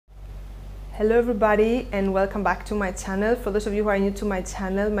Hello everybody and welcome back to my channel. For those of you who are new to my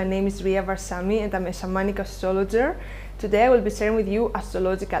channel, my name is Varsami and I'm a Shamanic astrologer. Today I will be sharing with you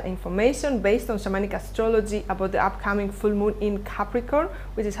astrological information based on Shamanic astrology about the upcoming full moon in Capricorn,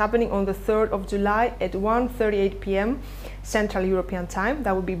 which is happening on the 3rd of July at 1:38 p.m. Central European Time.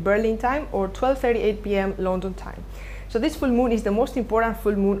 That will be Berlin time, or 12:38 p.m. London time. So this full moon is the most important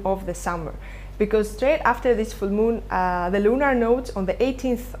full moon of the summer, because straight after this full moon, the lunar nodes on the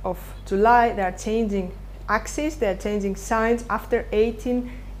 18th of July, they are changing axis, they are changing signs after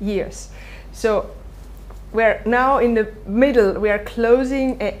 18 years. So we're now in the middle, we are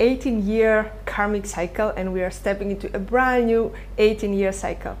closing an 18-year karmic cycle and we are stepping into a brand new 18-year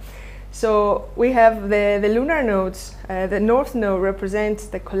cycle. So we have the lunar nodes. The north node represents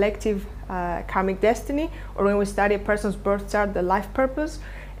the collective karmic destiny, or when we study a person's birth chart, the life purpose.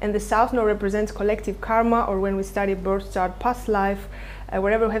 And the south node represents collective karma, or when we study birth chart, past life,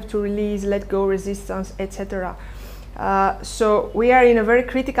 wherever we have to release, let go, resistance, etc. So we are in a very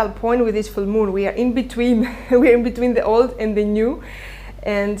critical point with this full moon. We are in between. We are in between the old and the new,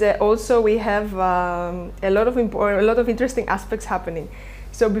 and also we have a lot of interesting aspects happening.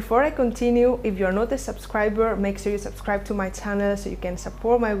 So before I continue, if you are not a subscriber, make sure you subscribe to my channel so you can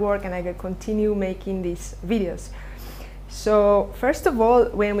support my work and I can continue making these videos. So first of all,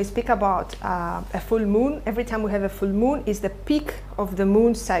 when we speak about a full moon, every time we have a full moon is the peak of the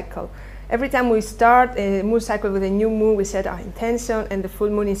moon cycle. Every time we start a moon cycle with a new moon, we set our intention, and the full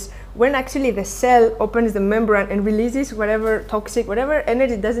moon is when actually the cell opens the membrane and releases whatever toxic, whatever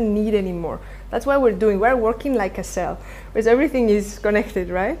energy it doesn't need anymore. That's what we're doing. We're working like a cell, because everything is connected,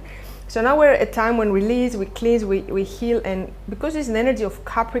 right? So now we're at a time when we release, we cleanse, we heal, and because it's an energy of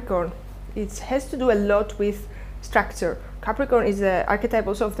Capricorn, it has to do a lot with structure. Capricorn is the archetype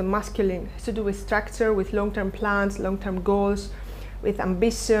also of the masculine. It has to do with structure, with long-term plans, long-term goals, with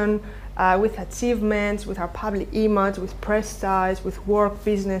ambition, with achievements, with our public image, with prestige, with work,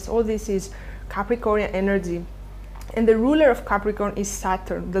 business. All this is Capricornian energy. And the ruler of Capricorn is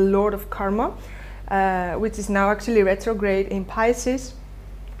Saturn, the lord of karma, which is now actually retrograde in Pisces.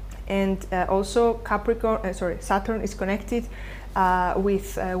 And also Saturn is connected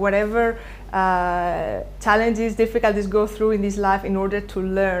with whatever challenges, difficulties go through in this life in order to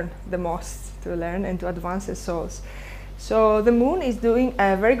learn the most, to learn and to advance the souls. So the moon is doing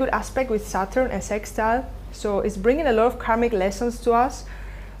a very good aspect with Saturn and sextile, so it's bringing a lot of karmic lessons to us,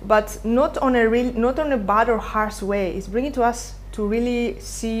 but not on a bad or harsh way. It's bringing to us to really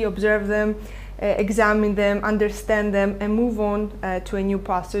see, observe them, examine them, understand them, and move on to a new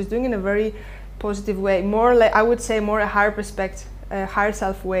path. So it's doing it in a very positive way, more like, I would say, more a higher perspective, a higher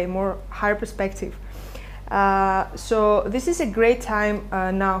self way, more higher perspective. So this is a great time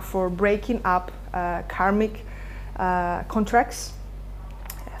now for breaking up karmic contracts,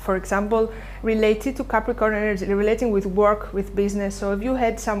 for example, related to Capricorn energy, relating with work, with business. So if you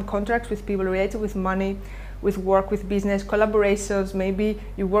had some contracts with people related with money, with work, with business, collaborations, maybe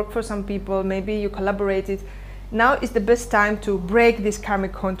you work for some people, maybe you collaborated, now is the best time to break these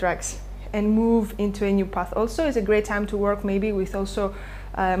karmic contracts and move into a new path. Also, it's a great time to work maybe with also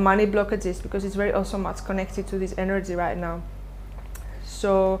money blockages, because it's very also much connected to this energy right now.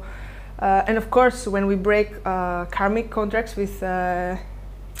 So and of course, when we break karmic contracts with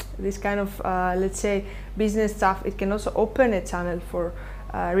this kind of, let's say, business stuff, it can also open a channel for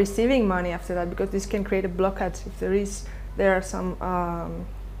receiving money after that, because this can create a blockage if there are some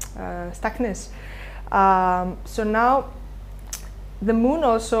stuckness. So now the moon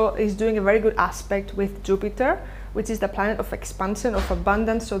also is doing a very good aspect with Jupiter, which is the planet of expansion, of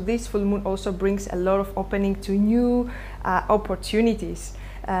abundance. So this full moon also brings a lot of opening to new opportunities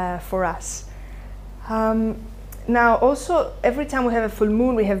for us. Now also, every time we have a full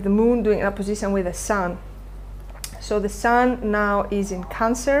moon, we have the moon doing an opposition with the sun. So the sun now is in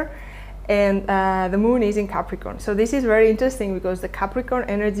Cancer and the moon is in Capricorn. So this is very interesting, because the Capricorn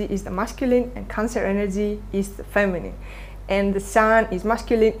energy is the masculine and Cancer energy is the feminine. And the sun is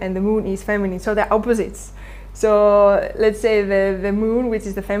masculine and the moon is feminine, so they're opposites. So let's say the moon, which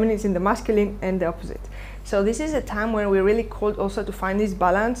is the feminine, is in the masculine and the opposite. So this is a time when we're really called also to find this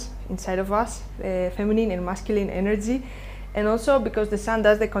balance inside of us, feminine and masculine energy. And also because the sun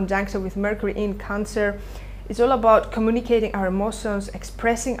does the conjunction with Mercury in Cancer, it's all about communicating our emotions,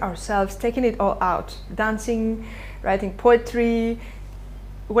 expressing ourselves, taking it all out, dancing, writing poetry,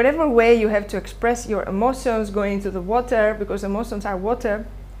 whatever way you have to express your emotions, going into the water, because emotions are water,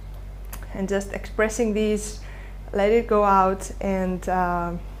 and just expressing these, let it go out and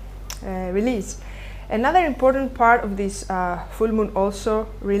release. Another important part of this full moon, also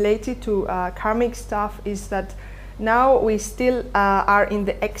related to karmic stuff, is that Now we still are in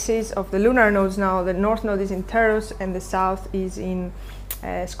the axis of the lunar nodes now. The north node is in Taurus and the south is in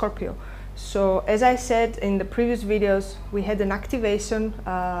Scorpio. So as I said in the previous videos, we had an activation,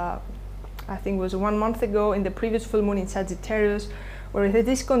 I think it was 1 month ago, in the previous full moon in Sagittarius, where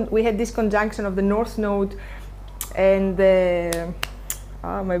we had this conjunction of the north node and the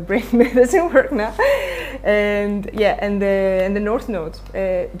my brain doesn't work now, and yeah, and the north node,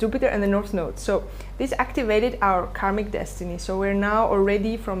 Jupiter and the north node. So this activated our karmic destiny. So we're now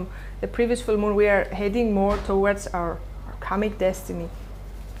already, from the previous full moon, we are heading more towards our karmic destiny.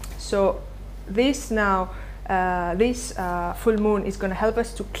 So this now, this full moon is going to help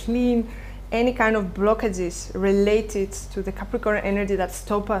us to clean any kind of blockages related to the Capricorn energy that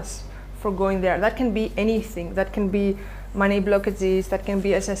stop us from going there. That can be anything. That can be money blockages, that can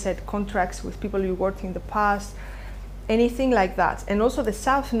be, as I said, contracts with people you worked in the past, anything like that. And also the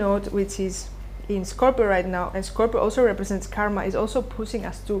south node, which is in Scorpio right now, and Scorpio also represents karma, is also pushing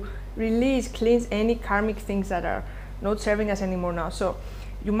us to release, cleanse any karmic things that are not serving us anymore now. So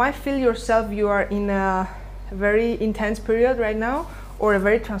you might feel yourself you are in a very intense period right now, or a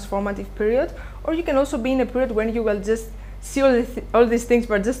very transformative period, or you can also be in a period when you will just see all these things,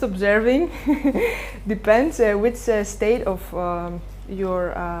 but just observing. Depends which state of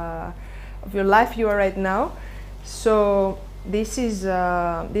your life you are right now. So this is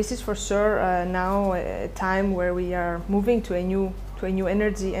for sure now a time where we are moving to a new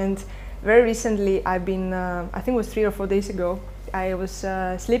energy. And very recently, I've been I think it was 3 or 4 days ago, I was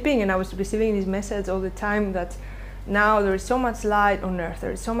sleeping and I was receiving this message all the time that now there is so much light on earth,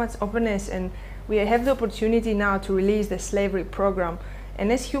 there is so much openness, and we have the opportunity now to release the slavery program.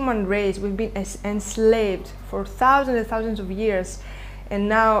 And as human race, we've been enslaved for thousands and thousands of years, and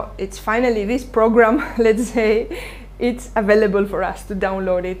now it's finally this program, let's say, it's available for us to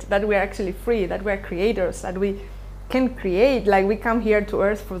download it, that we're actually free, that we're creators, that we can create. Like, we come here to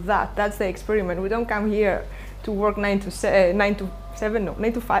earth for that. That's the experiment. We don't come here to work 9 to 7, no,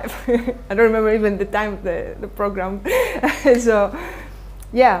 9 to 5. I don't remember even the time of the program. So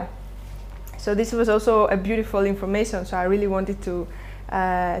yeah, so this was also a beautiful information, so I really wanted to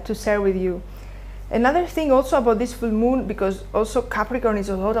share with you. Another thing also about this full moon, because also Capricorn is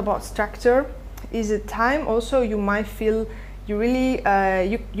a lot about structure, is a time also you might feel you really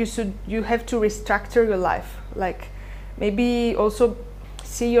you have to restructure your life. Like, maybe also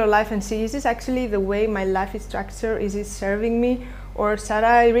see your life and see, is this actually the way my life is structured? Is it serving me, or should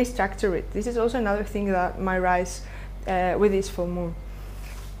I restructure it? This is also another thing that might rise with this full moon.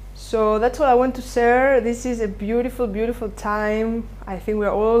 So that's what I want to share. This is a beautiful, beautiful time. I think we're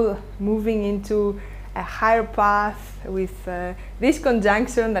all moving into a higher path with this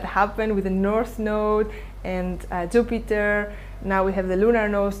conjunction that happened with the North Node and Jupiter. Now we have the lunar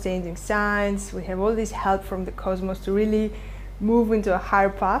nodes changing signs. We have all this help from the cosmos to really move into a higher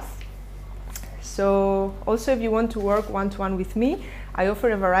path. So also, if you want to work one-to-one with me, I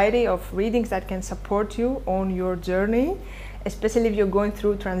offer a variety of readings that can support you on your journey, especially if you're going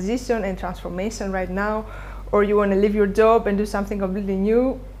through transition and transformation right now, or you want to leave your job and do something completely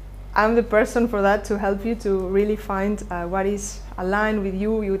new. I'm the person for that, to help you to really find what is aligned with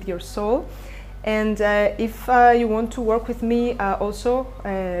you, with your soul. And if you want to work with me also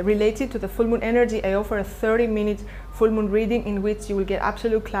related to the full moon energy, I offer a 30-minute full moon reading in which you will get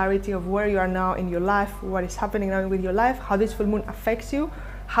absolute clarity of where you are now in your life, what is happening now with your life, how this full moon affects you,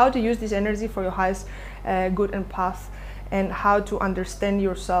 how to use this energy for your highest good and path, and how to understand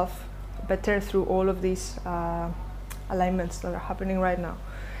yourself better through all of these alignments that are happening right now.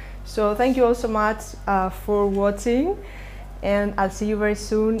 So thank you all so much for watching, and I'll see you very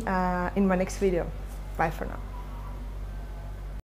soon in my next video. Bye for now.